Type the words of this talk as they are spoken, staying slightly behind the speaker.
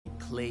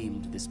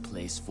claimed this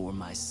place for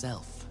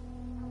myself,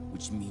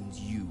 which means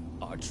you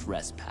are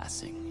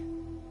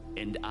trespassing.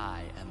 And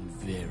I am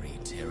very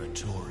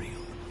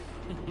territorial.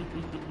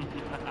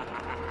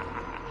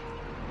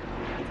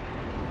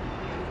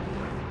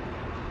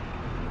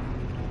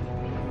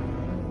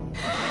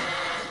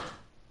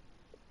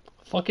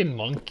 Fucking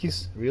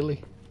monkeys,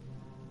 really?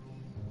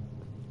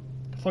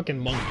 Fucking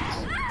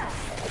monkeys.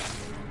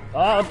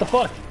 Ah, what the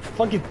fuck?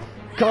 Fucking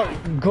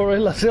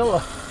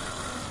Gorillazilla.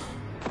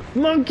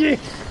 Monkey!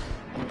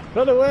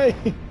 Run away!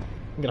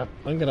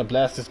 I'm gonna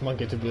blast this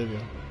monkey to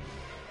oblivion.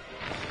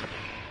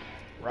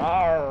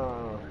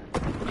 Rawr.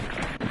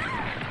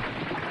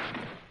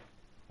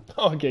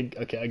 Okay,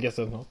 I guess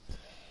that's not.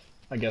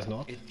 I guess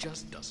not. It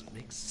just doesn't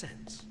make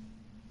sense.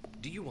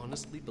 Do you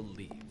honestly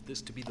believe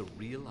this to be the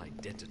real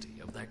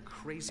identity of that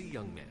crazy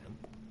young man?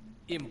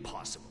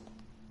 Impossible.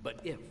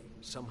 But if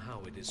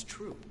somehow it is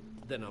true,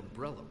 then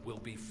Umbrella will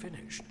be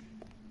finished.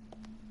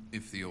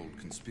 If the old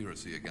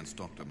conspiracy against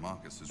Dr.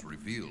 Marcus is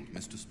revealed,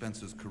 Mr.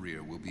 Spencer's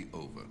career will be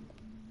over.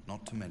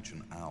 Not to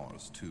mention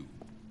ours, too.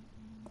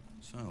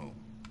 So,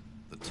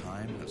 the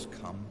time has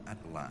come at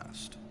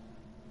last.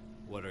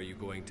 What are you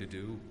going to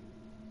do?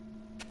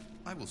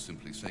 I will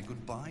simply say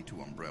goodbye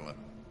to Umbrella.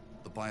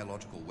 The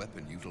biological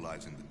weapon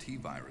utilizing the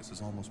T-virus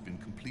has almost been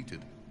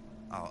completed.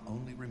 Our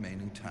only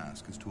remaining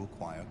task is to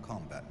acquire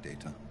combat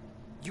data.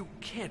 You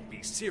can't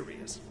be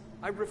serious.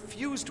 I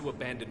refuse to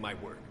abandon my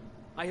work.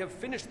 I have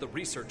finished the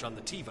research on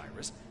the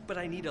T-virus, but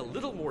I need a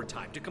little more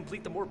time to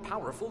complete the more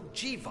powerful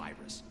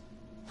G-virus.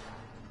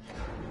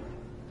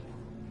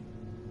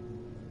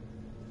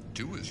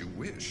 Do as you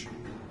wish.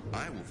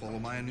 I will follow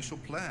my initial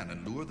plan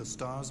and lure the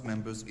STARS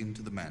members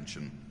into the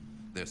mansion.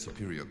 Their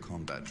superior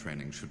combat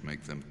training should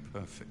make them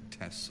perfect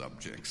test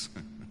subjects.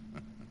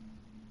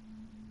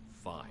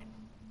 Fine.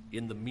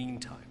 In the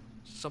meantime,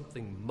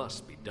 something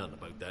must be done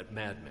about that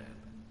madman.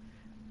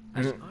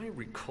 As I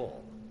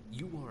recall,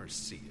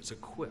 URC is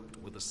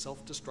equipped with a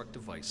self-destruct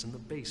device in the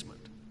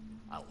basement.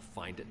 I'll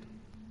find it,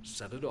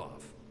 set it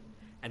off,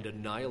 and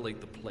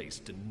annihilate the place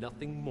to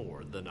nothing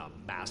more than a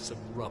mass of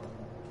rubble.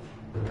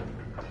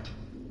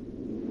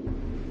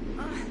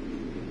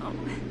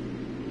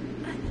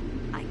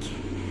 I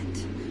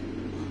can't.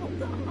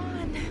 Hold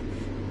on.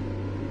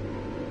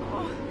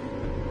 Oh.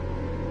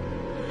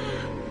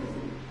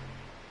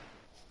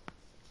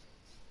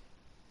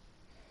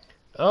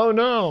 Oh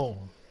no!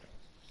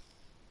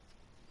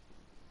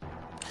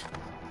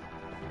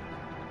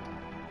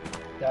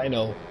 Yeah, I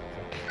know.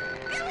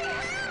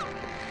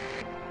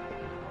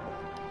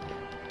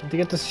 Need to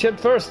get this shit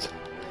first.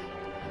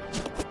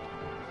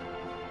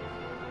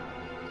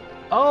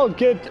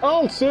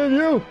 I'll save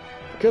you!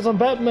 Because I'm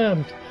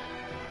Batman!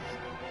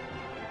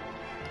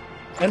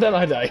 And then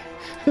I die.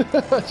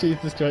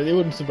 Jesus Christ, it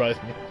wouldn't surprise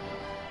me.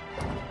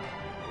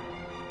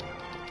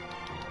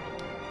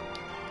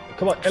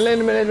 Come on,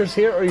 Eliminator's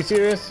here, are you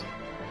serious?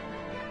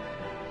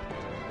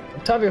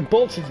 I'm tired of your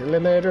bullshit,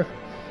 Eliminator.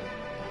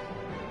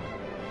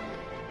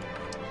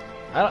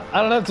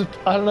 I don't have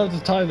the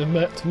time to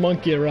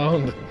monkey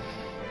around.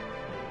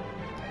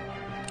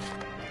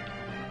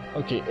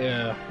 Okay,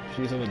 yeah,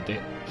 she's over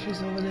there.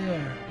 She's over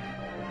there.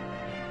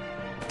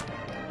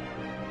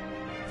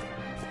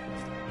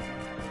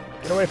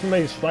 Get away from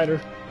me, you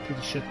spider. Piece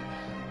of shit.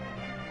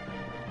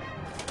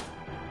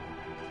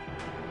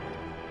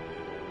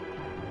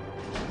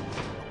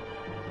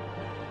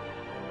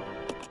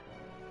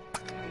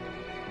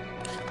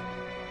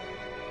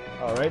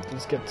 Alright,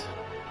 let's get...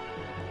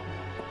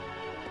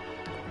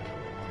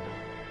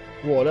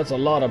 Whoa, that's a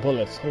lot of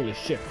bullets. Holy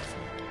shit.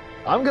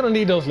 I'm gonna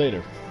need those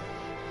later.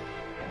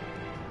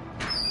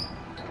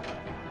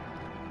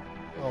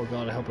 Oh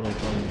god, I hope I don't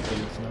find any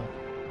bullets now.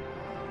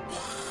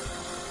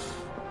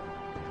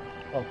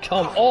 Oh,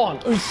 come on!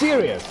 Are you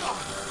serious?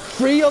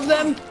 3 of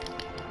them?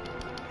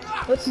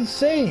 That's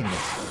insane!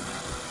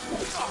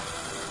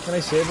 Can I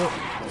save it? Oh,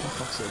 for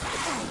fuck's sake.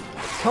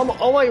 Come on!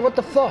 Oh wait, what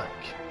the fuck?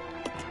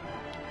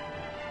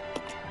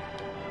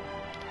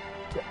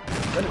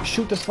 Let him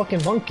shoot this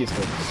fucking monkeys, bro.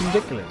 This is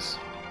ridiculous.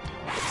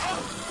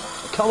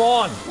 Come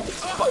on!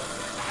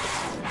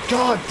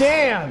 God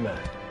damn!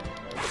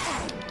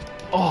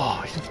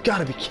 Oh, you've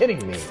gotta be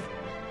kidding me.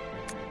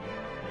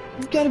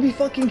 You've gotta be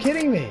fucking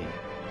kidding me.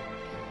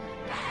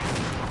 I'm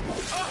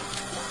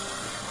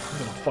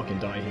gonna fucking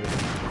die here.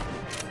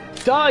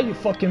 Die, you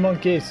fucking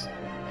monkeys!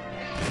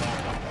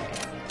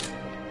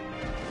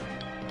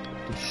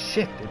 Holy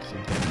shit, it's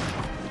dead.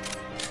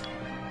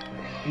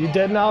 Are you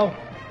dead now?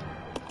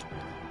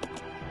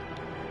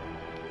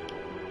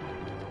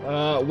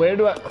 Where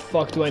the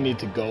fuck do I need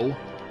to go?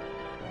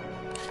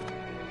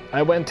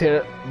 I went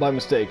here by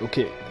mistake,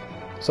 okay.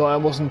 So I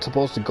wasn't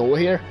supposed to go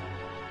here?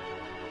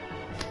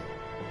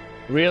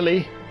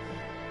 Really?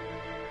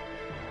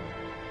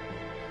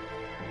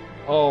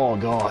 Oh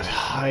god,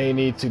 I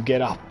need to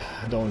get up,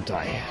 don't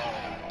I?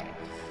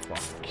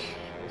 Fuck.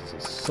 This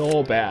is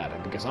so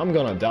bad, because I'm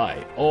gonna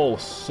die. Oh,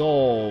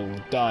 so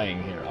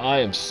dying here. I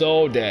am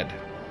so dead.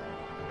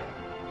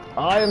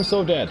 I am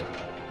so dead.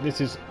 This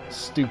is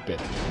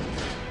stupid.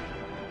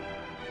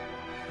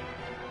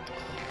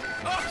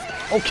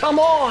 Oh, come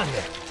on!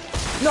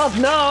 Not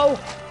now!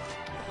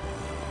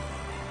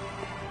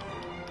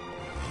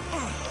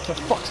 For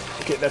fuck's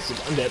sake. Okay, that's it.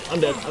 I'm dead. I'm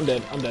dead. I'm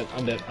dead. I'm dead.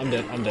 I'm dead. I'm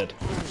dead. I'm dead.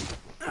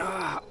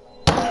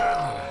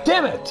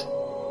 Damn it!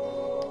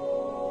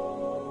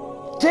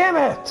 Damn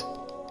it!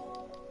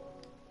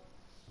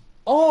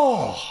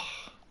 Oh!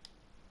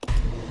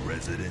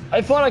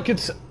 I thought I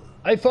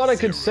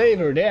could save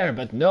her there,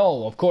 but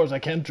no, of course I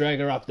can't drag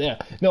her up there.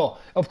 No,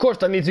 of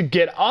course I need to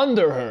get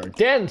under her,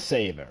 then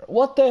save her.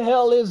 What the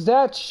hell is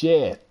that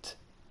shit?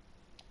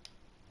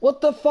 What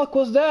the fuck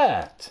was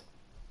that?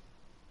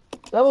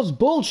 That was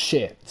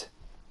bullshit.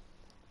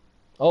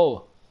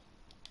 Oh.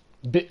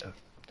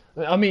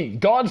 I mean,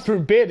 God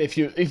forbid if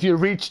you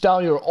reach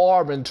down your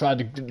arm and try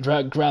to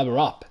grab her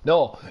up.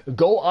 No,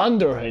 go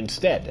under her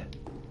instead.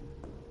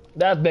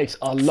 That makes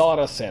a lot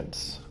of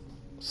sense.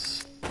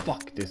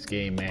 Fuck this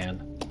game,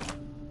 man.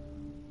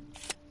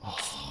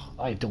 Oh,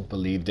 I don't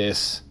believe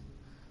this.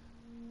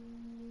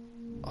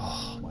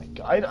 Oh my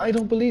god, I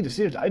don't believe this.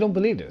 Seriously, I don't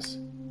believe this.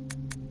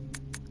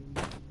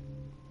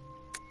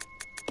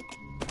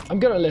 I'm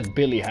gonna let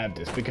Billy have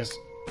this because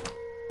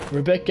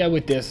Rebecca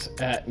with this,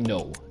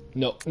 no,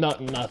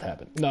 not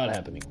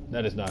happening.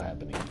 That is not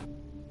happening.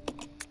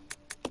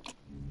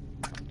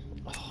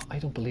 Oh, I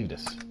don't believe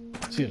this.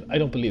 Seriously, I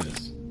don't believe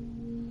this.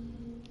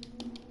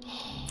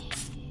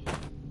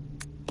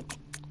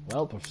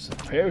 Well,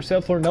 prepare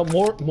yourself for no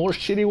more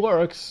shitty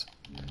works,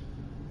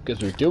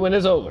 because we're doing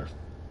this over.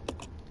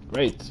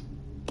 Great,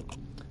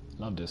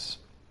 love this.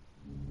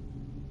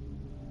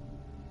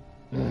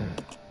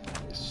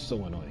 It's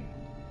so annoying.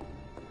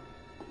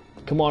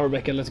 Come on,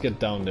 Rebecca, let's get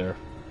down there.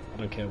 I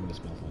don't care what it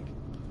smells like.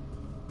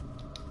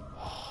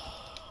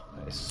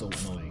 That is so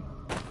annoying.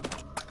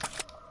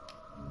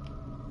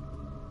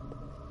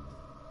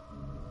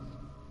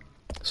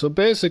 So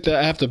basically,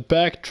 I have to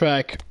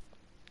backtrack,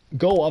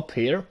 go up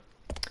here,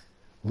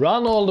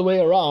 run all the way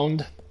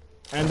around,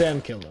 and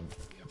then kill them.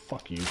 Yeah,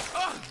 fuck you.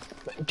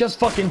 Just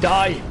fucking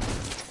die!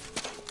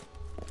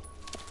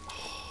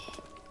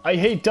 I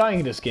hate dying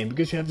in this game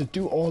because you have to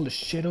do all the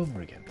shit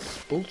over again.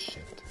 It's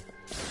bullshit.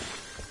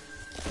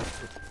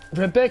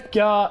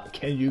 Rebecca,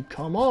 can you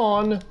come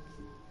on?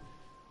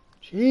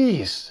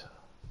 Jeez.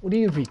 What are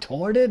you,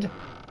 retarded?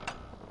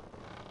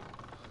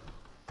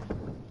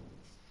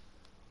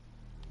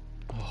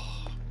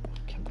 Oh, I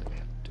can't believe I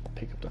have to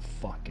pick up the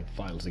fucking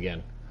files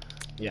again.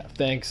 Yeah,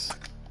 thanks.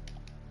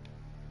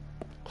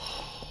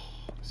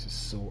 This is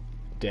so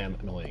damn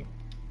annoying.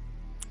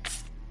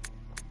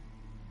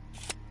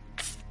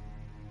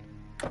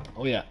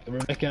 Oh yeah,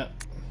 Rebecca.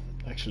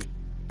 Actually,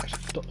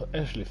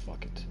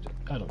 fuck it.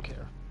 I don't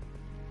care.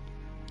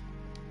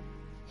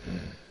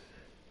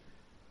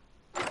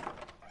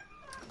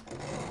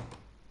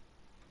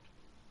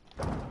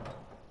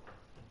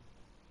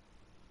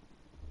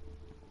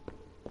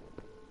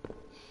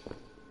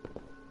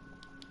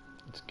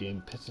 This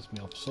game pisses me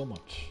off so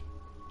much.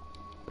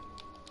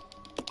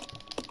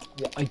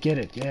 Yeah, I get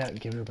it. Yeah,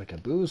 give Rebecca a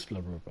boost,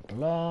 blah blah blah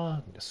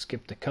blah. Just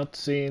skip the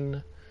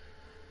cutscene.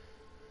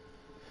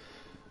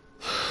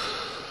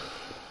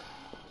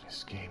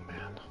 This game,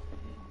 man.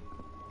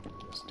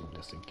 Let's do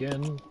this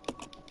again.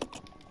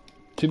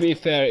 To be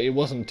fair, it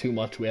wasn't too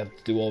much we had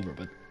to do over,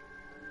 but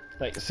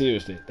like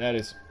seriously, that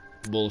is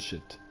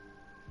bullshit.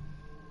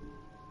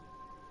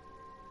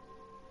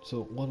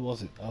 So what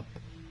was it? Up?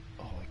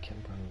 Oh, I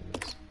can't remember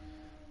this.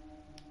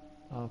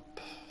 Up,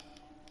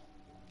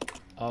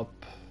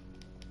 up,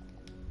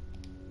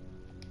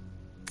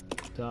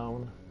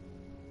 down,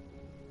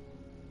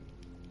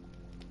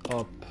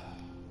 up,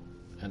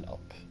 and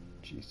up.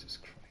 Jesus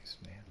Christ,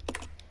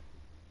 man.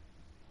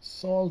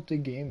 Salty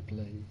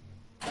gameplay.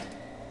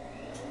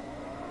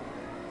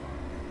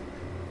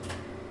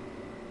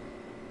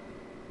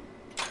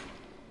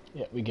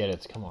 Yeah, we get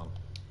it, come on.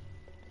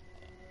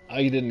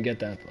 I didn't get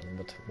that one,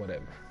 but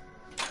whatever.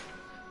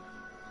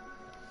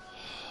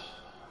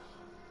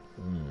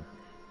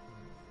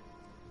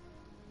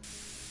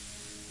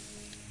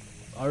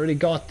 I already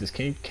got this.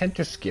 Can't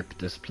you skip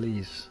this,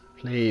 please?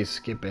 Please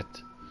skip it.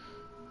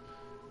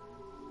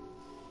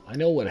 I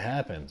know what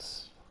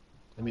happens.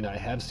 I mean, I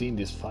have seen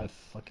this 5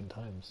 fucking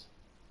times.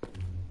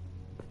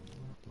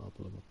 Blah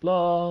blah blah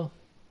blah.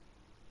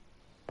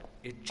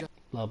 It just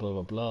Blah blah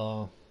blah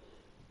blah.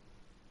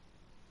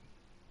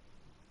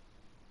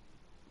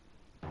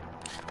 Yeah,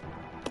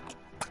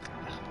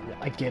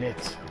 I get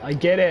it. I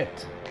get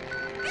it.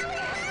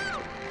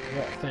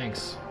 Yeah,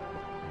 thanks.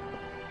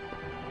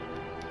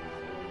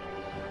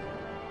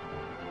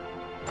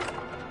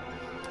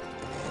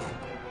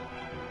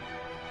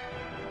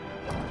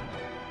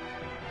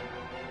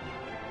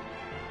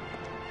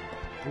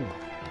 Ooh.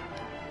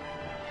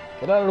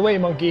 Get out of the way,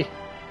 monkey.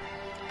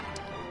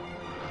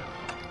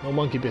 No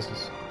monkey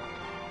business.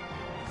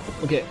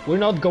 Okay, we're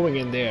not going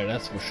in there,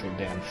 that's for sure,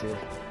 damn sure.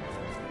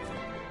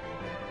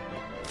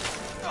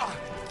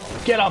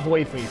 Get off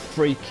away from me,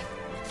 freak.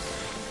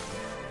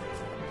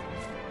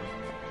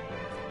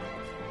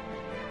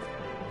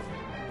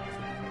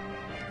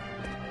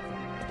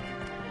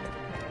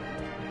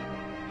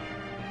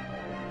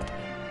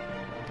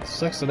 It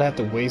sucks that I have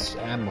to waste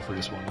ammo for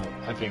this one,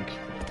 I think.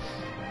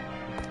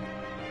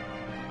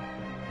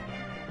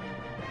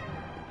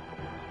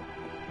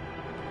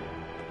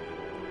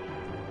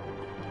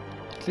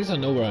 At least I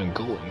know where I'm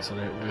going, so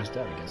there's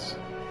that, I guess.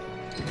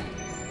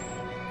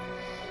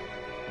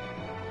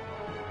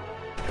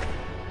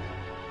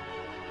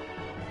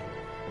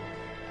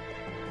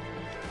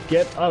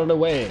 Get out of the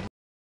way!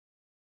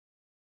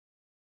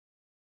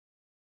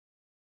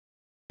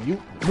 You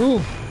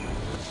move,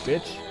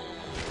 bitch!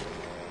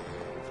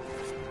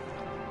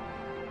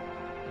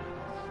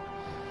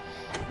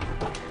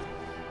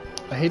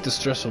 I hate the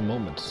stressful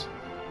moments.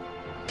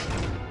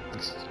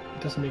 It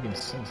doesn't make any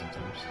sense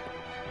sometimes.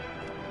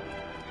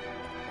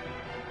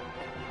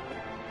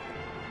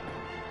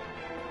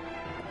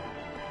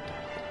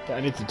 I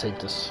need to take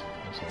this.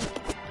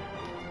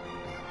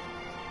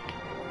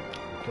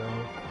 Go.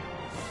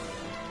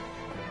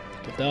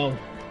 Get down.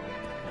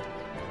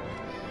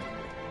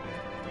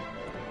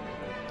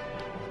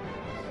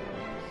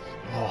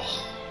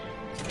 Oh.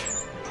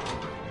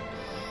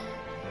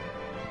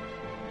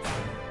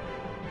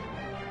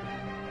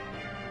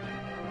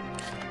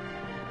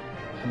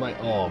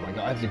 Oh my god,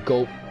 I have to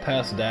go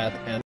past that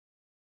and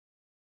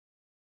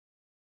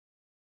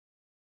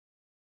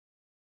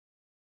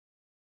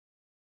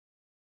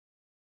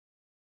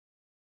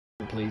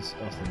please.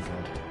 Oh, thank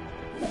god.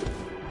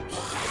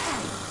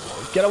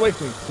 Get away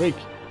from me, freak.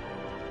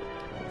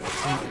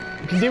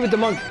 You can deal with the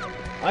monk.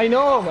 I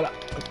know, but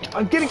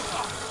I'm getting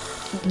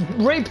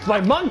raped by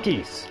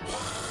monkeys.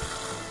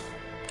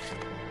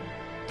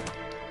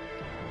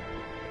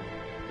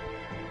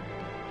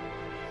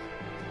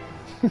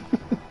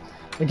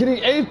 I'm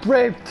getting ape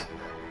raped.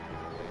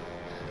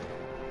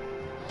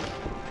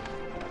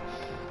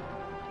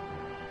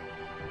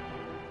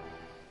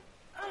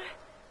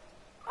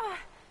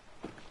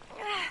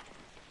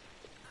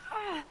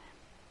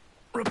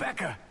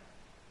 Rebecca!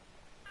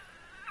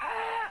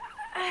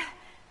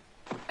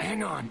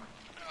 Hang on.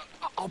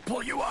 I'll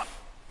pull you up.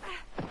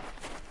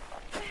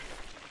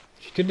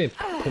 She couldn't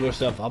pull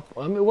herself up.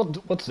 I mean,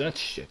 what's that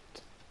shit?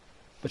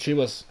 But she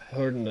was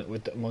hurting it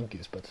with the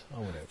monkeys, but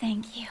oh, whatever.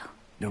 Thank you.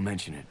 Don't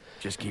mention it.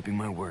 Just keeping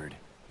my word.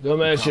 Don't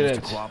mention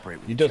it.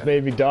 You just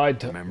made me die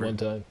one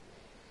time.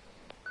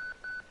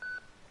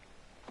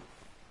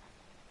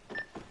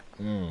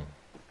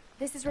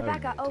 This is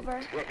Rebecca, over.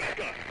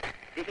 Rebecca,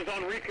 this is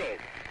Enrico.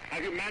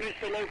 Have you managed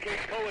to locate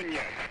Cohen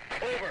yet?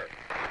 Over.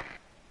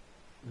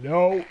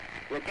 No.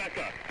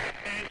 Rebecca,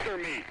 answer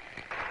me.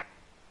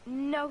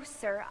 No,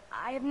 sir.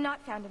 I have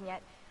not found him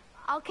yet.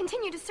 I'll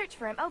continue to search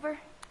for him, over.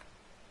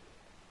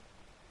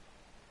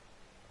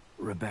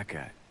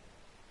 Rebecca.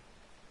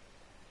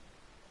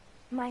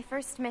 My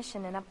first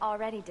mission, and I've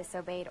already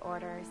disobeyed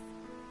orders.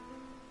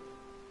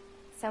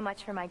 So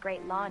much for my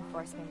great law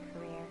enforcement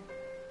career.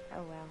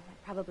 Oh well, I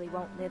probably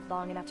won't live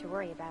long enough to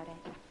worry about it.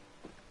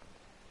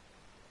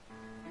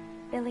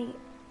 Billy,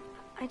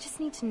 I just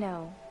need to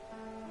know.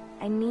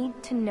 I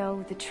need to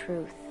know the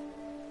truth.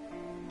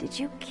 Did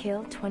you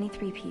kill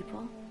 23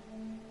 people?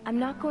 I'm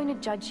not going to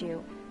judge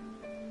you.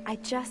 I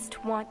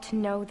just want to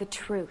know the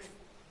truth.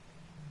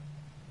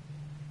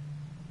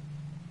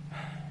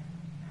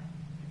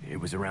 It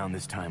was around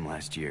this time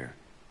last year.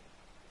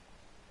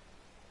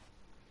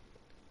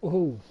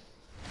 Ooh.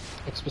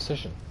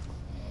 Exposition.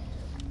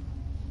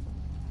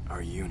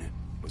 Our unit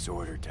was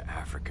ordered to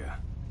Africa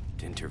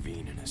to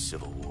intervene in a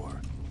civil war.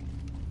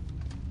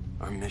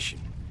 Our mission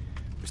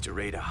was to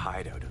raid a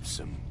hideout of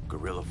some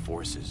guerrilla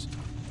forces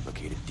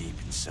located deep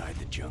inside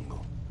the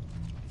jungle.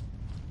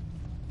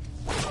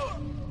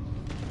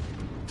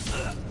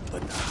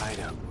 But the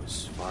hideout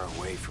was far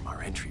away from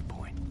our entry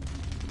point.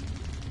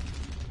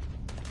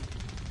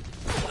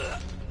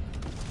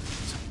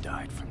 Some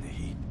died from the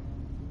heat.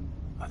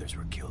 Others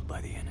were killed by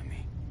the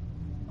enemy.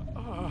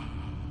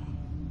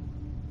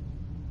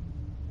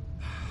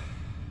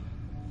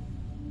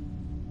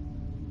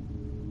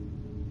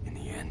 In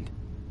the end,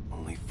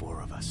 only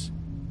 4 of us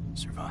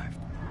survived.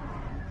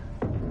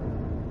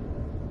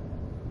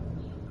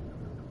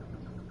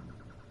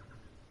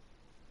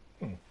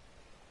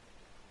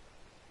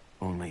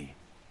 Only,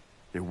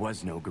 there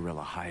was no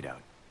guerrilla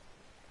hideout.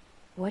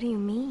 What do you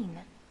mean?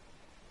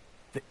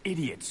 The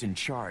idiots in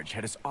charge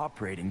had us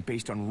operating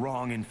based on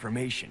wrong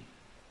information.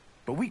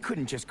 But we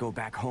couldn't just go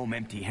back home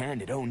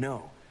empty-handed, oh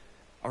no.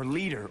 Our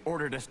leader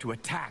ordered us to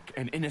attack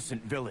an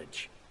innocent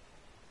village.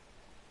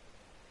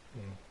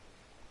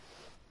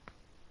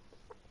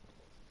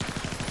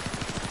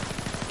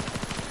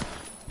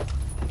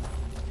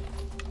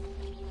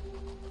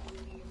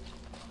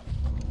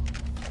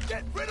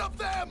 Get rid of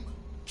them!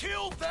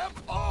 Kill them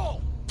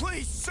all!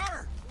 Please,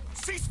 sir!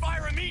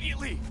 Ceasefire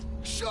immediately!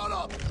 Shut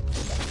up!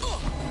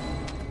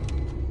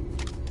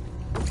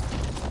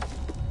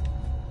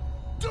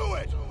 Do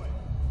it!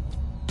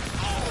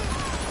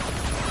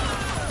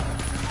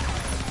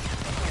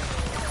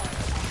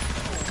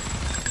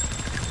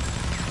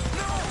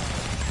 No!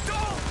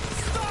 Don't!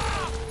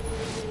 Stop!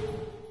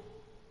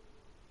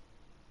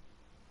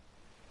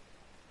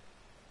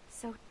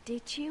 So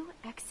did you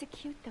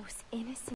execute those innocent